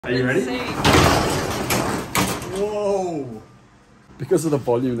Are you ready? Whoa! Because of the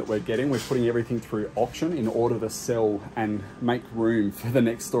volume that we're getting, we're putting everything through auction in order to sell and make room for the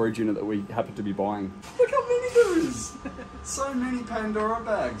next storage unit that we happen to be buying. Look how many there is! So many Pandora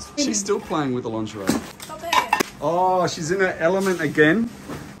bags. She's still playing with the lingerie. Not there. Oh, she's in her element again.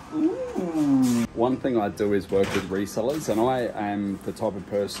 Ooh. One thing I do is work with resellers, and I am the type of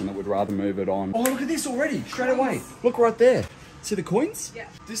person that would rather move it on. Oh, look at this already, straight away. Look right there. See the coins? Yeah.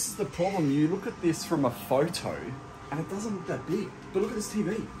 This is the problem. You look at this from a photo, and it doesn't look that big. But look at this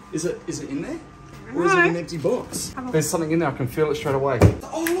TV. Is it in there? Or is it an empty box? There's something in there. I can feel it straight away.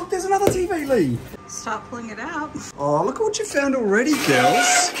 Oh, look, there's another TV, Lee. Start pulling it out. Oh, look at what you found already,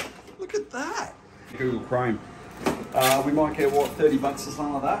 girls. Look at that. Google Chrome. We might get, what, 30 bucks or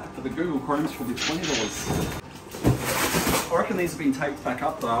something like that? For the Google Chrome's probably $20. I reckon these have been taped back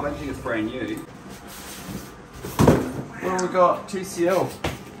up, though. I don't think it's brand new. What have we got? TCL.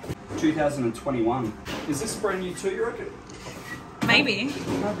 2021. Is this brand new too, you reckon? Maybe.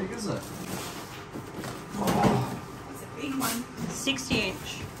 How big is it? Oh. It's a big one.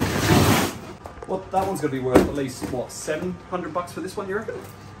 60-inch. Well, that one's going to be worth at least, what, 700 bucks for this one, you reckon?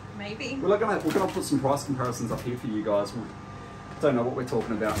 Maybe. We're gonna put some price comparisons up here for you guys. We don't know what we're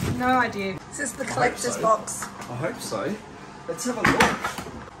talking about. No idea. Is this the collector's box? I hope so. Let's have a look.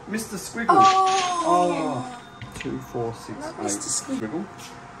 Mr. Squiggle. Oh. 2, 4, 6, 8. Mr. Squiggle.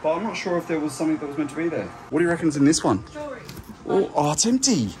 But I'm not sure if there was something that was meant to be there. What do you reckon's in this one? Jewelry. Oh, it's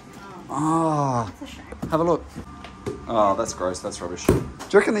empty. Ah. That's a shame. Have a look. Oh, that's gross. That's rubbish. Do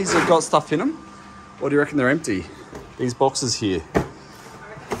you reckon these have got stuff in them? Or do you reckon they're empty? These boxes here.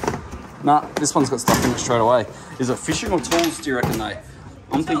 Nah, this one's got stuff in it straight away. Is it fishing or tools, do you reckon, though?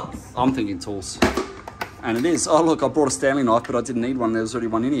 I'm thinking tools. And it is. Oh, look, I brought a Stanley knife, but I didn't need one. There was already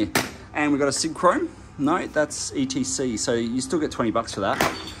one in here. And we got a Sig Chrome. No, that's ETC, so you still get 20 bucks for that.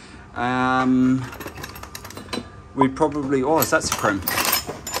 We probably... Oh, is that Sig Chrome?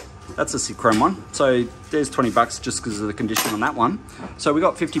 That's a Sig Chrome one. So there's 20 bucks just because of the condition on that one. So we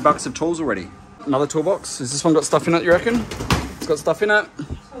got 50 bucks of tools already. Another toolbox. Has this one got stuff in it, you reckon? It's got stuff in it.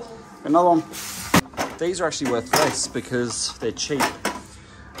 Another one. These are actually worth less because they're cheap.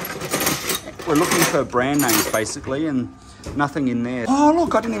 We're looking for brand names basically, and nothing in there. Oh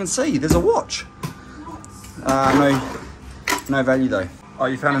look, I didn't even see. There's a watch. No value though. Oh,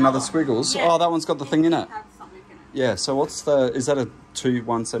 you found another Squiggles. Yeah. Oh, that one's got the thing in it. Yeah. So what's the? Is that a 2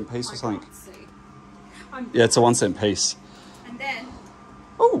 1-cent piece or something? Yeah, it's a 1-cent piece. And then.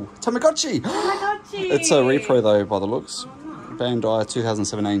 Oh, Tamagotchi. Tamagotchi. It's a repro though, by the looks. Bandai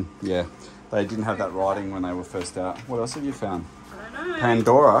 2017. Yeah, they didn't have that writing when they were first out. What else have you found? I don't know.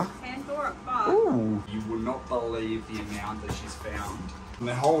 Pandora. Pandora, but... Ooh. You will not believe the amount that she's found. And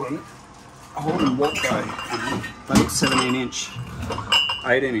they're holding what though? They look 17-inch,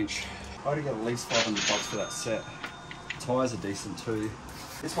 18-inch. I would get at least 500 bucks for that set. Tyres are decent too.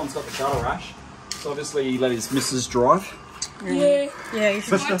 This one's got the gutter rash. So obviously he let his missus drive. Yeah, you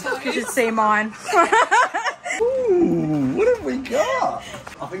should see mine. Ooh, what have we got?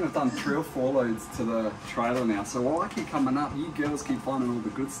 I think I've done 3 or 4 loads to the trailer now, so while I keep coming up, you girls keep finding all the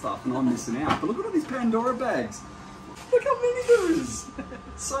good stuff and I'm missing out. But look at all these Pandora bags. Look how many there is.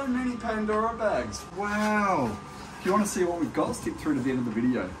 So many Pandora bags. Wow. If you want to see what we've got, stick through to the end of the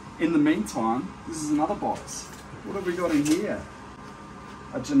video. In the meantime, this is another box. What have we got in here?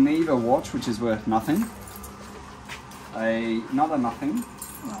 A Geneva watch, which is worth nothing. Another nothing.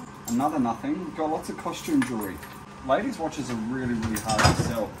 Another nothing. We've got lots of costume jewelry. Ladies' watches are really, really hard to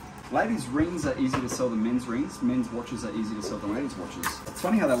sell. Ladies' rings are easy to sell than men's rings. Men's watches are easy to sell than ladies' watches. It's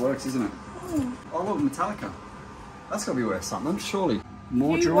funny how that works, isn't it? Oh, look, Metallica. That's got to be worth something, surely.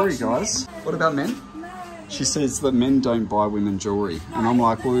 More jewelry, guys. What about men? No. She says that men don't buy women jewelry. And I'm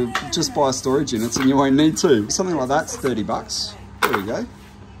like, well, just buy storage units and you won't need to. Something like that's 30 bucks. There we go.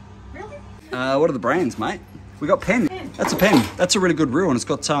 Really? What are the brands, mate? We got pen. That's a pen. That's a really good reel, and it's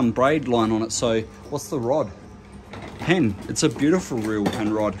got braid line on it. So what's the rod? Pen. It's a beautiful reel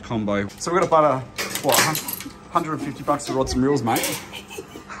and rod combo. So we're gonna buy what, 150 bucks of rods and reels, mate.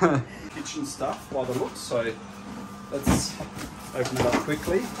 Kitchen stuff by the looks. So let's open it up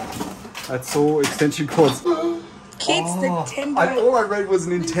quickly. That's all extension cords. Kids, Nintendo. All I read was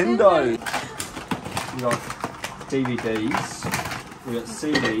Nintendo. We got DVDs. We got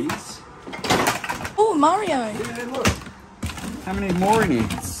CDs. Oh, Mario. Yeah, look. How many more in here?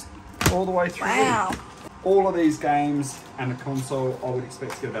 All the way through. Wow. All of these games and a console, I would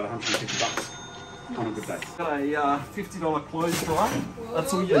expect to get about 150 bucks on a good day. Got a $50 clothes dryer.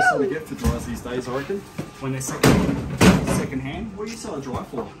 That's all you sort of get for dryers these days, I reckon. When they're second hand. What do you sell a dryer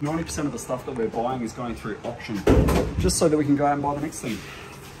for? 90% of the stuff that we're buying is going through auction. Just so that we can go out and buy the next thing.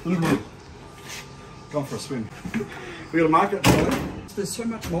 Gone for a swim. We got a market for it. There's so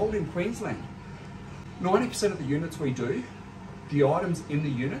much mould in Queensland. 90% of the units we do, the items in the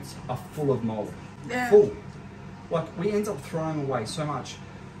units are full of mould. Yeah. Full. Like, we end up throwing away so much,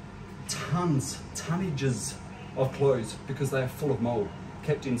 tonnages of clothes because they are full of mould,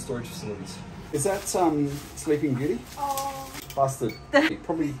 kept in storage facilities. Is that Sleeping Beauty? Oh. Busted.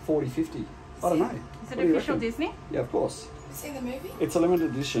 Probably 40, 50. I don't know. Is it official Disney? Yeah, of course. You seen the movie? It's a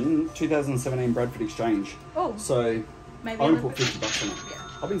limited edition, 2017 Bradford Exchange. Oh. So, Maybe I only put $50 in it. Yeah.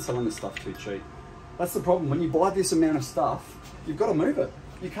 I've been selling this stuff too cheap. That's the problem. When you buy this amount of stuff, you've got to move it.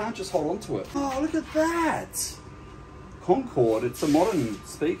 You can't just hold on to it. Oh, look at that. Concord. It's a modern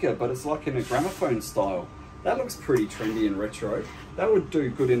speaker, but it's like in a gramophone style. That looks pretty trendy and retro. That would do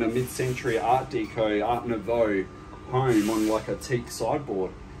good in a mid-century Art Deco, Art Nouveau home on like a teak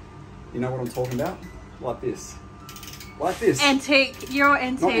sideboard. You know what I'm talking about? Like this. Like this. Antique. You're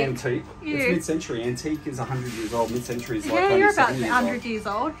antique. Not antique. You. It's mid-century. Antique is 100 years old. Mid-century is like Yeah, only you're about 70 100 years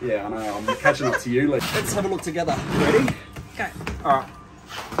old. Yeah, I know. I'm catching up to you. Let's have a look together. Ready? Go. Alright.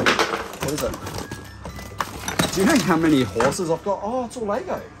 What is it? Do you know how many horses I've got? Oh, it's all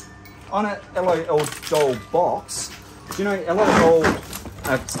Lego. On a LOL doll box, do you know LOL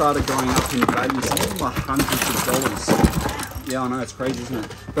have started going up in value? Some of them are hundreds of dollars. Yeah, I know, it's crazy, isn't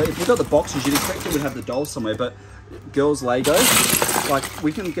it? But if you've got the boxes, you'd expect it would have the dolls somewhere, but girls Lego, like,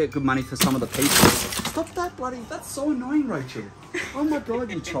 we can get good money for some of the pieces. Stop that bloody, that's so annoying, Rachel. Oh my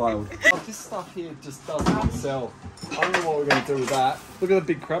God, you child. Oh, this stuff here just does not sell. I don't know what we're going to do with that. Look at the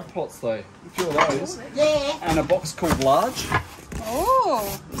big crab pots though. A few of those. Yeah. And a box called Large.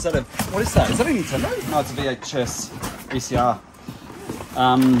 Oh. Is that a, what is that? Is that a Nintendo? No, it's a VHS VCR.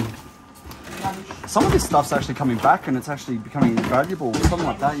 Some of this stuff's actually coming back and it's actually becoming valuable. Something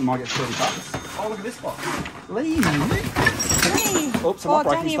like that, you might get $30. Oh, look at this box. Lee. Oops, I'm not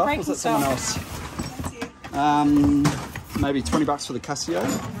breaking Danny, stuff. breaking Was that someone stuff. else? Maybe $20 for the Casio.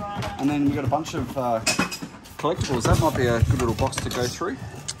 And then we got a bunch of collectibles. That might be a good little box to go through.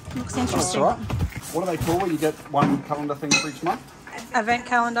 Looks That's interesting. all right. What are they called where you get one calendar thing for each month? Advent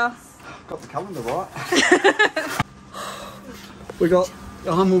calendar. Got the calendar right. We got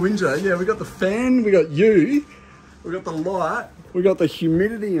more window. Yeah, we got the fan. We got you. We got the light. We got the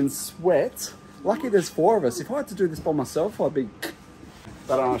humidity and sweat. Lucky there's 4 of us. If I had to do this by myself, I'd be. They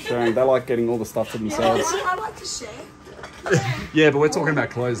don't like sharing. They like getting all the stuff to themselves. I like to share. Yeah, but we're talking about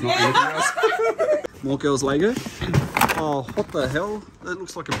clothes, not anything else. More girls Lego. Oh, what the hell? That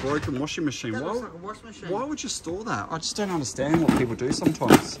looks like a broken washing machine. Why would you store that? I just don't understand what people do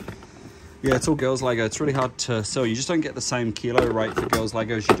sometimes. Yeah, it's all girls Lego. It's really hard to sell. You just don't get the same kilo rate for girls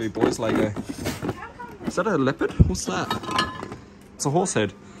Lego as you do boys Lego. Is that a leopard? What's that? It's a horse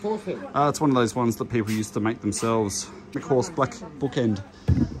head. It's one of those ones that people used to make themselves. Big horse, black bookend.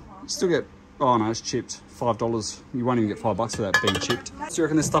 You still get, oh no, it's chipped. $5. You won't even get $5 for that being chipped. Do you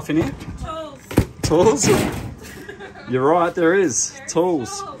reckon there's stuff in here? Tools? You're right, there is.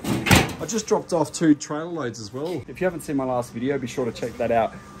 Tools. I just dropped off 2 trailer loads as well. If you haven't seen my last video, be sure to check that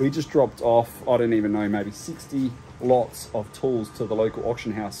out. We just dropped off, I don't even know, maybe 60 lots of tools to the local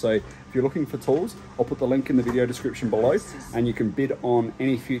auction house. So if you're looking for tools, I'll put the link in the video description below and you can bid on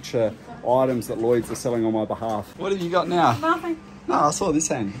any future items that Lloyd's are selling on my behalf. What have you got now? Nothing. No, I saw this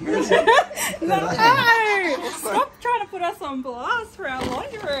hand. No! Stop trying to put us on blast for our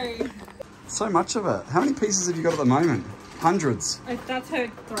lingerie. So much of it. How many pieces have you got at the moment? Hundreds. That's her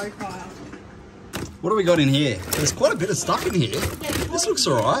throw fire. What do we got in here? There's quite a bit of stuff in here. This looks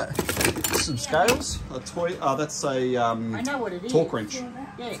alright. Some scales, a toy, that's a I know what it is. torque wrench.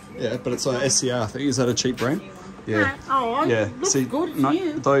 Yeah. Yeah, but it's a SCR, I think. Is that a cheap brand? Yeah. Oh, Yeah. looks See, good for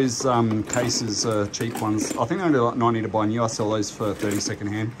you. those cases are cheap ones. I think they're only like 90 to buy new. I sell those for 30 second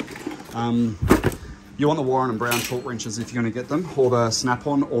hand. You want the Warren and Brown torque wrenches if you're going to get them, or the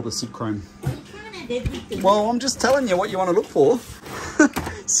Snap-on, or the Sidchrome. Well, I'm just telling you what you want to look for.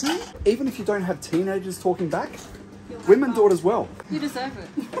 See? Even if you don't have teenagers talking back, women do it as well. You deserve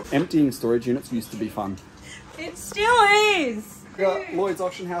it. Emptying storage units used to be fun. It still is. I've got Lloyd's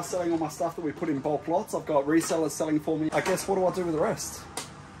auction house selling all my stuff that we put in bulk lots. I've got resellers selling for me. I guess what do I do with the rest?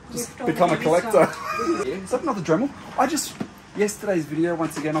 Just become a collector. Is that another Dremel? Yesterday's video,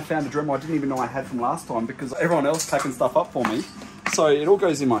 once again, I found a Dremel I didn't even know I had from last time because everyone else packing stuff up for me. So it all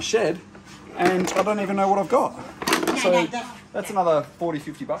goes in my shed and I don't even know what I've got. So that's another 40,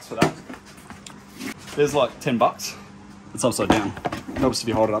 50 bucks for that. There's like 10 bucks. It's upside down. Helps if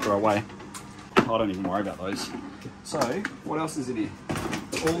you hold it up the right way. I don't even worry about those. So, what else is in here?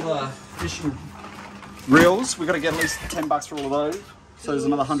 All the fishing reels. We've got to get at least 10 bucks for all of those. So there's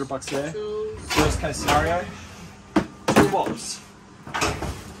another 100 bucks there. Worst case scenario. Toolbox.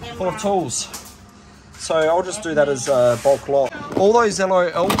 full of tools. So I'll just do that as a bulk lot. All those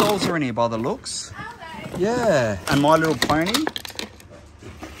LOL dolls are in here by the looks. Yeah, and My Little Pony.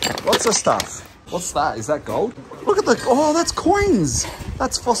 Lots of stuff. What's that? Is that gold? Look at the, oh, that's coins.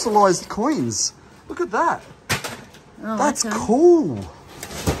 That's fossilized coins. Look at that. Oh, that's cool.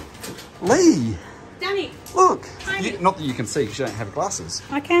 Lee. Danny. Look. Not that you can see because you don't have glasses.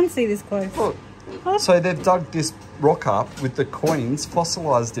 I can see this close. Look. So they've dug this rock up with the coins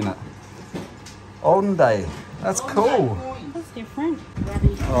fossilized in it. Olden day. That's cool. That's different.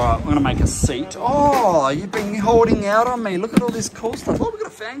 All right, I'm gonna make a seat. Oh, you've been holding out on me. Look at all this cool stuff. Oh, we've got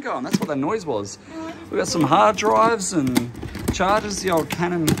a fan going. That's what that noise was. We've got some hard drives and chargers, the old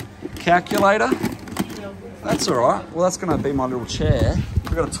Canon calculator. That's all right. Well, that's gonna be my little chair.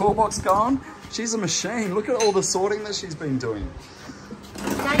 We've got a toolbox going. She's a machine. Look at all the sorting that she's been doing.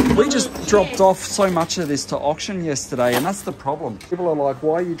 We just dropped off so much of this to auction yesterday, and that's the problem. People are like,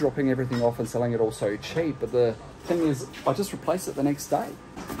 why are you dropping everything off and selling it all so cheap? But the thing is, I just replace it the next day.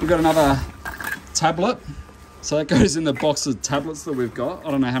 We've got another tablet. So that goes in the box of tablets that we've got.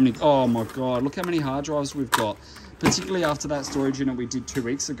 I don't know how many, oh my God, look how many hard drives we've got. Particularly after that storage unit we did 2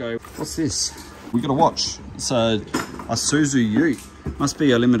 weeks ago. What's this? We got a watch. It's a Suzu Ute. Must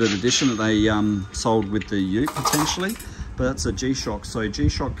be a limited edition that they sold with the Ute potentially. But that's a G-Shock. So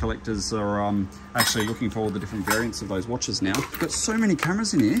G-Shock collectors are actually looking for all the different variants of those watches now. We've got so many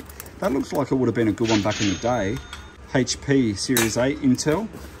cameras in here. That looks like it would have been a good one back in the day. HP Series 8 Intel.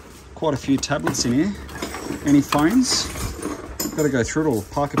 Quite a few tablets in here. Any phones? Got to go through it all.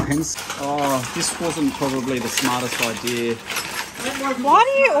 Parker pens. Oh, this wasn't probably the smartest idea. Why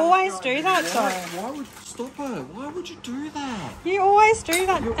do you always do that though? Why would stop her? Why would you do that? You always do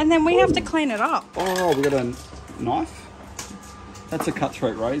that, and then we have to clean it up. Oh, we got a knife. That's a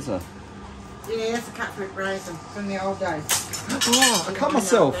cutthroat razor. Yeah, that's a cutthroat razor from the old days. Oh, I cut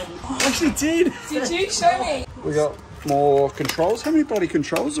myself. I actually did. Did you show me? We got more controls. How many bloody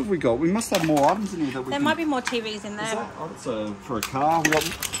controls have we got? We must have more items in here that we There might be more TVs in there. Is that? Oh, that's for a car.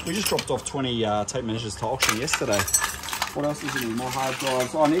 We just dropped off 20 tape measures to auction yesterday. What else is in here? More hard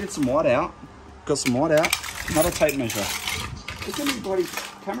drives. Oh, I needed some white out. Got some white out. Another tape measure. Look how many bloody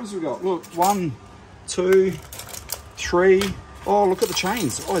cameras we got. Look, 1, 2, 3. Oh, look at the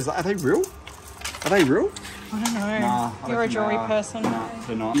chains. Oh, are they real? Are they real? I don't know. Nah, You're a jewelry person. Nah,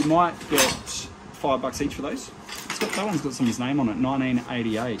 they're not. You might get $5 each for those. That one's got someone's name on it.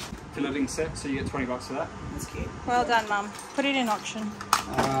 1988. It's a living set, so you get $20 for that. That's cute. Well done, Mum. Put it in auction.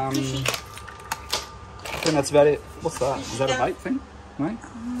 I think that's about it. What's that? Is that a vape thing? No? I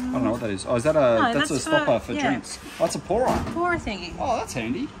don't know what that is. Oh, is that a? No, that's a stopper for drinks. Oh, that's a pourer. Pour a thingy. Oh, that's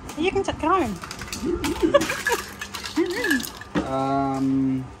handy. You can take it home.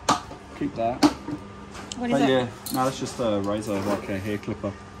 Keep that. What is it? Yeah, no, that's just a razor, like a hair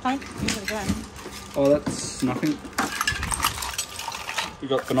clipper. Don't use it again. Oh, that's nothing. We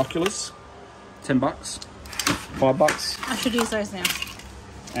got binoculars, $10, $5. I should use those now.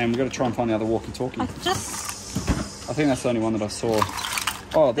 And we've got to try and find the other walkie-talkie. I think that's the only one that I saw.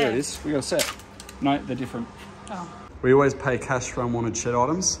 Oh, there it is. We got a set. No, they're different. Oh. We always pay cash for unwanted shed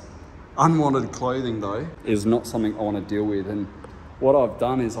items. Unwanted clothing, though, is not something I want to deal with. And what I've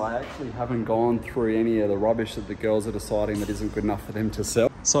done is I actually haven't gone through any of the rubbish that the girls are deciding that isn't good enough for them to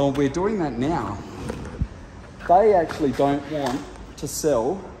sell. So we're doing that now. They actually don't want to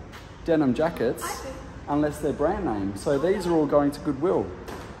sell denim jackets unless they're brand name. So these are all going to Goodwill.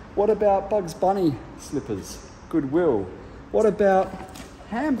 What about Bugs Bunny slippers? Goodwill. What about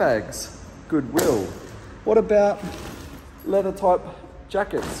handbags? Goodwill. What about leather type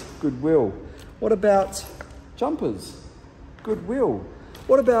jackets? Goodwill. What about jumpers? Goodwill.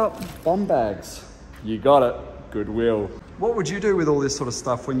 What about bomb bags? You got it. Goodwill. What would you do with all this sort of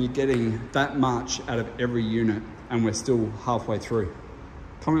stuff when you're getting that much out of every unit and we're still halfway through?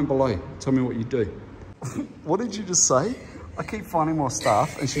 Comment below. Tell me what you do. What did you just say? I keep finding more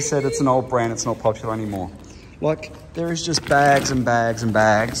stuff, and she said it's an old brand, it's not popular anymore. Like, there is just bags and bags and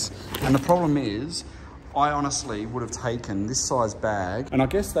bags. And the problem is, I honestly would have taken this size bag. And I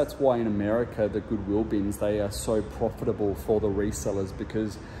guess that's why in America, the Goodwill bins, they are so profitable for the resellers,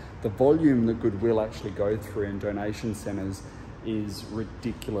 because the volume that Goodwill actually go through in donation centers is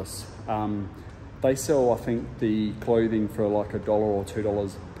ridiculous. They sell, I think, the clothing for like $1 or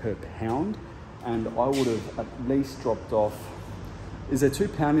 $2 per pound. And I would have at least dropped off, is there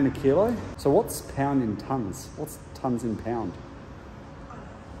 £2 in a kilo? So what's pound in tons? What's tons in pound?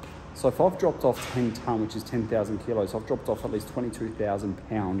 So if I've dropped off 10 tonne, which is 10,000 kilos, I've dropped off at least 22,000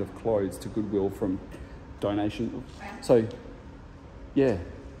 pound of clothes to Goodwill from donation. So yeah,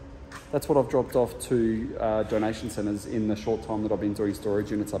 That's what I've dropped off to donation centres in the short time that I've been doing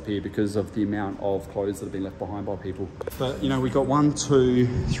storage units up here because of the amount of clothes that have been left behind by people. But you know, we got 1,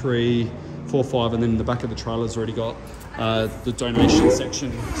 2, 3, 4, 5, and then the back of the trailer's already got the donation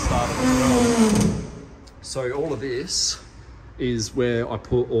section started as well. So all of this is where I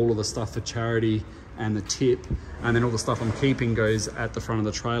put all of the stuff for charity and the tip, and then all the stuff I'm keeping goes at the front of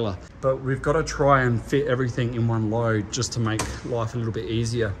the trailer. But we've got to try and fit everything in one load just to make life a little bit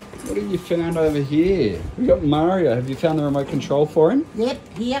easier. What have you found over here? We got Mario. Have you found the remote control for him?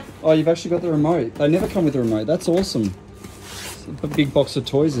 Yep. Oh, you've actually got the remote. They never come with the remote. That's awesome. It's a big box of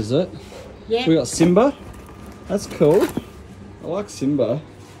toys, is it? Yeah. We got Simba. That's cool. I like Simba.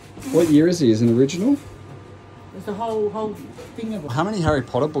 What year is he? Is he an original? There's the whole thing of it. How many Harry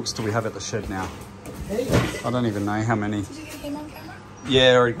Potter books do we have at the shed now? I don't even know how many. Did you get him on camera?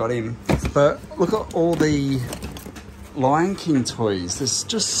 Yeah, I already got him. But look at all the Lion King toys. There's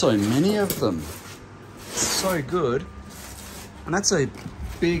just so many of them. It's so good. And that's a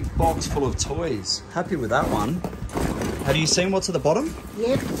big box full of toys. Happy with that one. Have you seen what's at the bottom?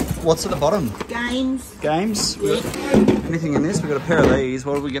 Yep. What's at the bottom? Games. Games? Yep. Anything in this? We've got a pair of these.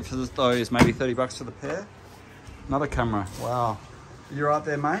 What do we get for those? Maybe 30 bucks for the pair? Another camera. Wow. You right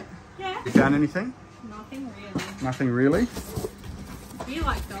there, mate? Yeah. You found anything? Nothing really. Nothing really? I feel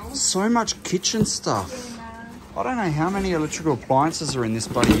like dolls. So much kitchen stuff. I don't know how many electrical appliances are in this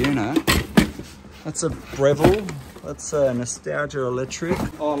bloody unit. That's a Breville. That's a Nostalgia Electric.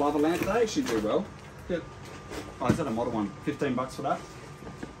 Oh, Lava Lamp. They actually do well. Yep. Oh, is that a model one? 15 bucks for that.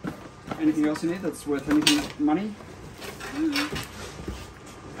 Anything else in here that's worth anything money?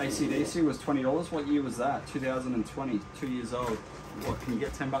 AC/DC was $20. What year was that? 2020. 2 years old. What, can you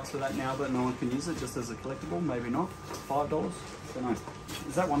get 10 bucks for that now that no one can use it just as a collectible? Maybe not. $5? Don't know.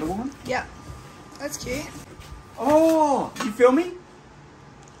 Is that Wonder Woman? Yeah. That's cute. Oh, you feel me?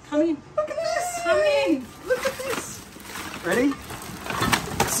 Come in. Look at this. Come in. Look at this. Ready?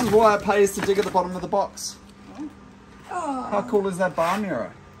 This is why it pays to dig at the bottom of the box. Oh. How cool is that bar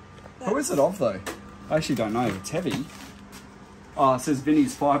mirror? Who is it of though? I actually don't know. It's heavy. Oh, it says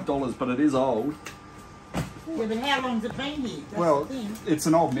Vinny's $5, but it is old. Yeah, but how long's it been here? That's Well, the thing. it's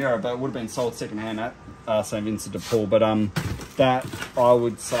an old mirror, but it would have been sold second hand at St. Vincent de Paul. But that I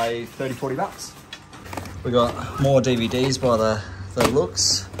would say 30, 40 bucks. We got more DVDs by the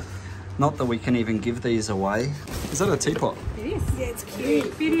looks. Not that we can even give these away. Is that a teapot? It is. Yeah, it's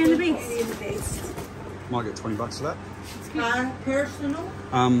cute. Beauty and the Beast. Beauty and the Beast. Might get 20 bucks for that. Personal.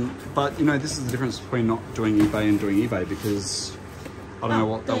 But you know, this is the difference between not doing eBay and doing eBay, because I don't know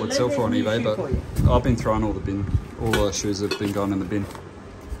what that would sell for on eBay, but I've been throwing all the shoes have been going in the bin.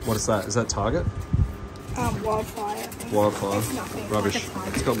 What is that? Is that Target? Wildfire. Wildfire. It's nothing. Rubbish.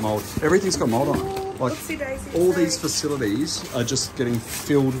 Like It's got mold. Everything's got mold on it. Like all these facilities are just getting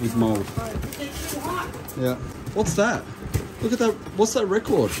filled with mold. Yeah. What's that? Look at that. What's that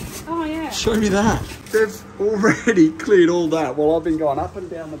record? Oh yeah. Show me that. They've already cleared all that while I've been going up and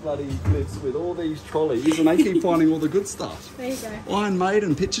down the bloody lifts with all these trolleys, and they keep finding all the good stuff. There you go. Iron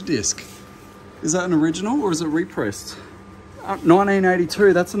Maiden picture disc. Is that an original or is it repressed?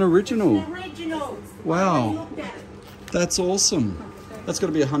 1982. That's an original. Original. Wow. That's awesome. That's got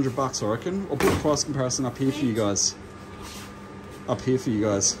to be $100, I reckon. I'll put a price comparison up here for you guys. Up here for you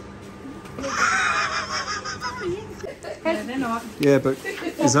guys. Yeah, they're not. Yeah, but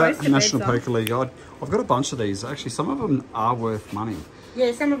is that Most of National these are. Poker League? I've got a bunch of these. Actually, some of them are worth money.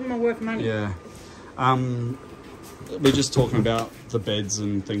 Yeah, some of them are worth money. Yeah. We're just talking about the beds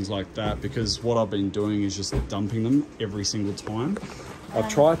and things like that, because what I've been doing is just dumping them every single time. I've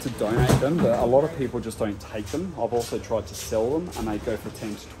tried to donate them, but a lot of people just don't take them. I've also tried to sell them, and they go for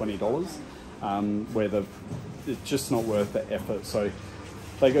 $10 to $20, where it's just not worth the effort. So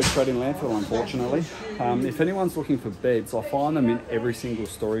they go straight in landfill, unfortunately. If anyone's looking for beds, I find them in every single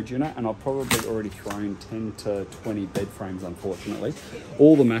storage unit, and I've probably already thrown 10 to 20 bed frames, unfortunately.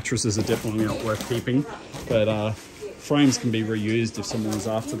 All the mattresses are definitely not worth keeping, but frames can be reused if someone was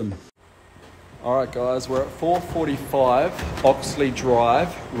after them. All right, guys, we're at 445 Oxley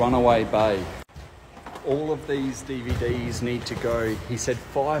Drive, Runaway Bay. All of these DVDs need to go. He said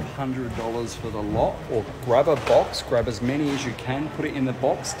 $500 for the lot, or grab a box, grab as many as you can, put it in the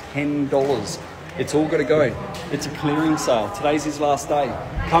box, $10. It's all got to go. It's a clearing sale. Today's his last day.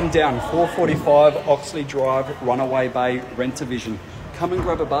 Come down, 445 Oxley Drive, Runaway Bay, Rent-A-Vision. Come and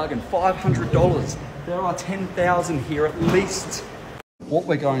grab a bargain, $500. There are 10,000 here at least. What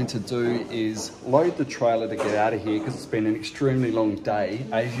we're going to do is load the trailer to get out of here, because it's been an extremely long day,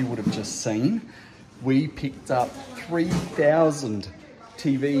 as you would have just seen. We picked up 3,000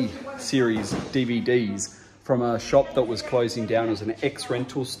 TV series DVDs from a shop that was closing down. It was an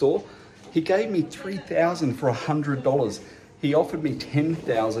ex-rental store. He gave me $3,000 for $100. He offered me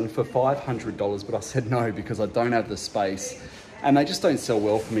 $10,000 for $500, but I said no because I don't have the space. And they just don't sell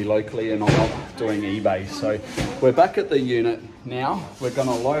well for me locally, and I'm not doing eBay. So we're back at the unit now. We're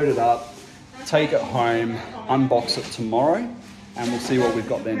gonna load it up, take it home, unbox it tomorrow, and we'll see what we've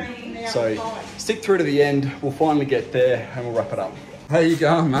got then. So stick through to the end. We'll finally get there and we'll wrap it up. How you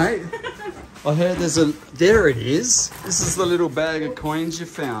going, mate? I heard there it is. This is the little bag of coins you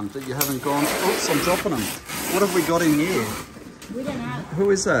found that you haven't gone. Oops, I'm dropping them. What have we got in here? We don't know.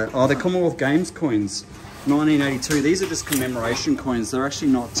 Who is that? Oh, they're Commonwealth Games coins. 1982. These are just commemoration coins. They're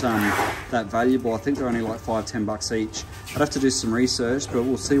actually not that valuable. I think they're only like $5–10 each. I'd have to do some research, but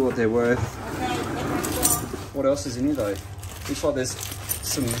we'll see what they're worth. What else is in here though? Looks like there's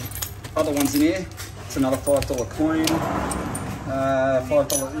some other ones in here. It's another $5 coin.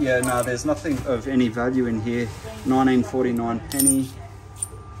 $5. Yeah, no, there's nothing of any value in here. 1949 penny.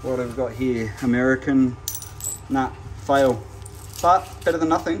 What have we got here? American. Nah, fail. But better than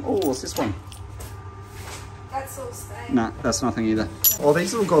nothing. Oh, what's this one? That's all staying. Nah, that's nothing either. Oh,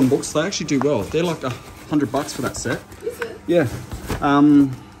 these little golden books, they actually do well. They're like $100 for that set. Is it? Yeah.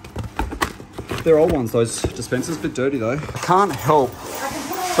 They're old ones, those dispensers. A bit dirty though. I can't help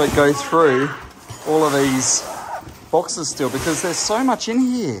but go through all of these boxes still because there's so much in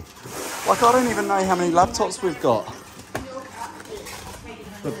here. Like, I don't even know how many laptops we've got.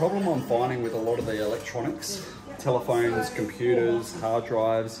 The problem I'm finding with a lot of the electronics, telephones, computers, hard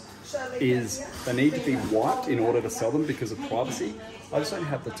drives, is they need to be wiped in order to sell them because of privacy. I just don't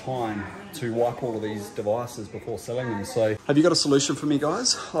have the time to wipe all of these devices before selling them. So have you got a solution for me,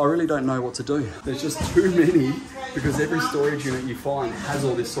 guys? I really don't know what to do. There's just too many because every storage unit you find has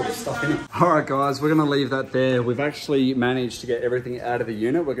all this sort of stuff in it. All right, guys, we're gonna leave that there. We've actually managed to get everything out of the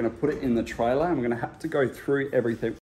unit. We're gonna put it in the trailer and we're gonna have to go through everything.